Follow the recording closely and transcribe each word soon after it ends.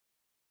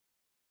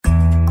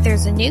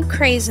There's a new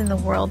craze in the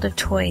world of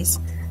toys,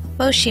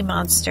 Moshi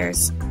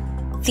Monsters.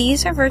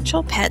 These are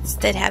virtual pets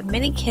that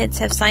many kids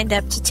have signed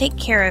up to take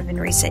care of in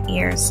recent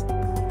years.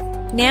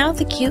 Now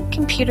the cute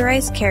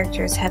computerized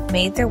characters have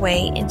made their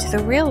way into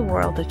the real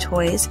world of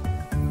toys,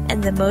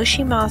 and the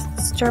Moshi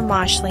Monster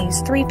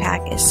Moshlings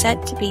 3-pack is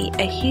set to be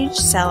a huge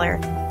seller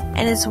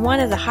and is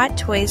one of the hot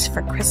toys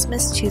for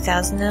Christmas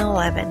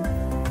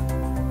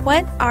 2011.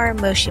 What are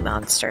Moshi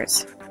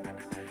Monsters?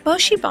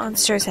 Moshi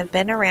Monsters have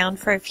been around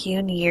for a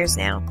few years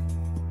now.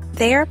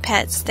 They are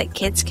pets that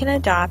kids can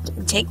adopt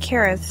and take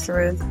care of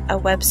through a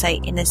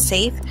website in a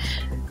safe,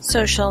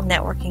 social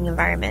networking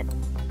environment.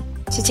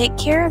 To take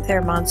care of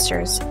their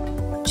monsters,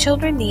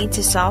 children need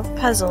to solve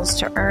puzzles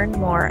to earn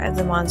more of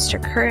the monster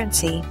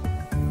currency.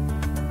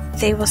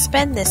 They will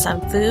spend this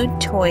on food,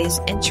 toys,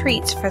 and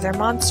treats for their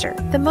monster.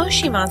 The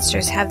Moshi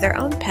Monsters have their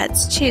own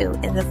pets too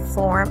in the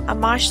form of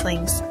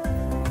Moshlings.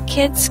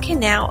 Kids can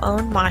now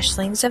own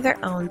Moshlings of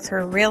their own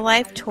through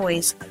real-life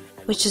toys,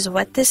 which is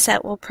what this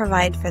set will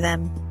provide for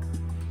them.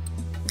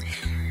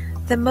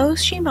 The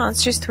Moshi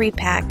Monsters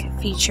 3-pack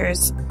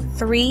features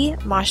 3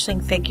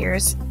 Moshling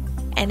figures,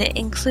 and it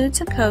includes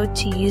a code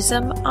to use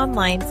them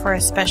online for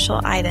a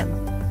special item.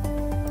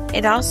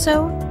 It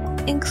also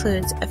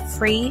includes a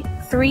free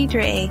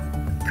 3-day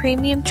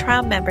premium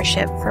trial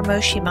membership for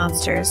Moshi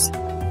Monsters,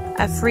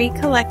 a free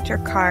collector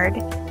card.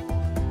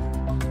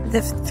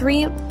 The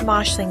 3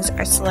 Moshlings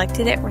are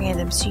selected at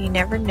random, so you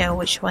never know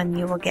which one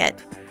you will get.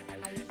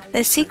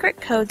 The secret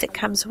code that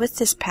comes with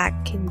this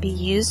pack can be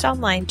used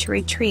online to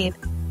retrieve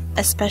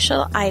a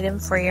special item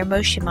for your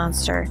Moshi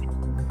Monster.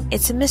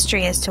 It's a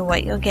mystery as to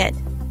what you'll get.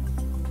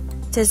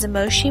 Does the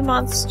Moshi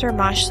Monster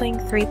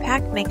Moshling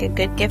 3-pack make a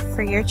good gift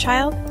for your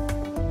child?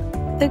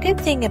 The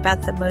good thing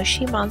about the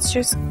Moshi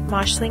Monsters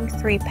Moshling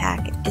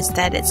 3-pack is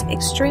that it's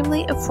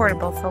extremely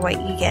affordable for what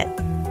you get.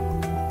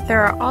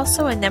 There are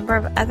also a number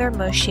of other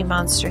Moshi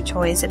Monster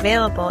toys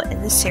available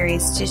in the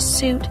series to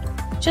suit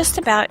just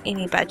about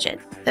any budget.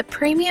 The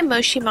premium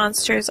Moshi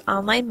Monsters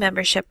online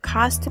membership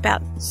costs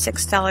about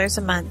 $6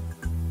 a month,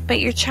 but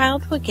your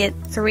child will get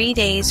 3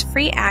 days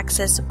free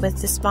access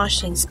with this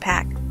Moshlings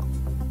pack.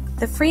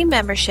 The free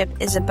membership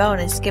is a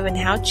bonus given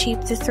how cheap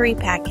the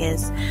 3-pack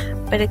is,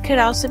 but it could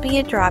also be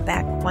a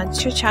drawback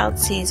once your child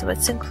sees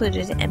what's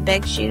included and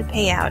begs you to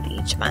pay out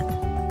each month.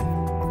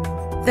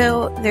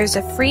 Though there's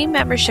a free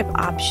membership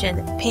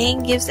option,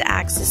 paying gives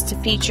access to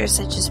features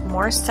such as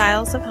more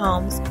styles of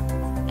homes,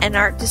 an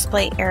art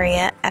display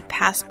area, a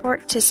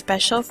passport to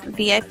special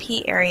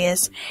VIP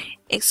areas,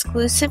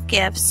 exclusive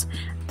gifts,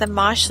 the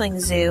Moshling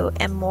Zoo,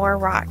 and more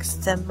rocks,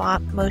 the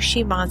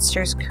Moshi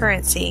Monsters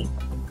currency.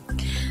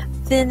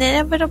 The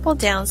inevitable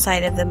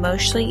downside of the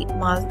Moshi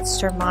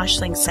Monster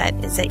Moshling set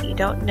is that you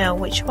don't know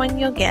which one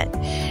you'll get.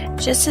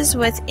 Just as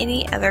with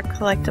any other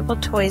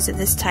collectible toys of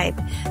this type,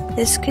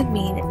 this could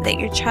mean that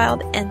your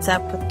child ends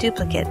up with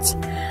duplicates.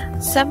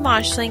 Some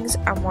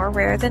Moshlings are more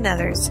rare than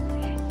others.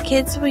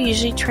 Kids will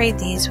usually trade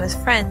these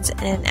with friends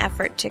in an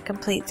effort to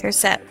complete their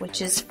set,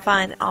 which is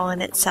fun all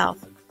in itself.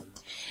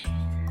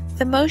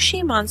 The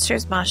Moshi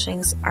Monsters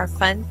Moshlings are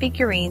fun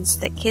figurines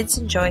that kids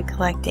enjoy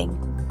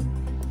collecting.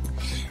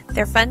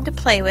 They're fun to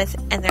play with,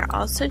 and they're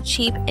also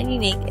cheap and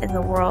unique in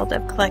the world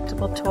of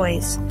collectible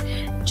toys.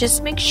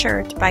 Just make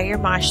sure to buy your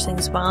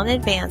Moshlings well in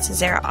advance, as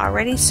they're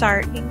already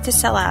starting to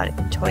sell out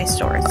in toy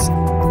stores.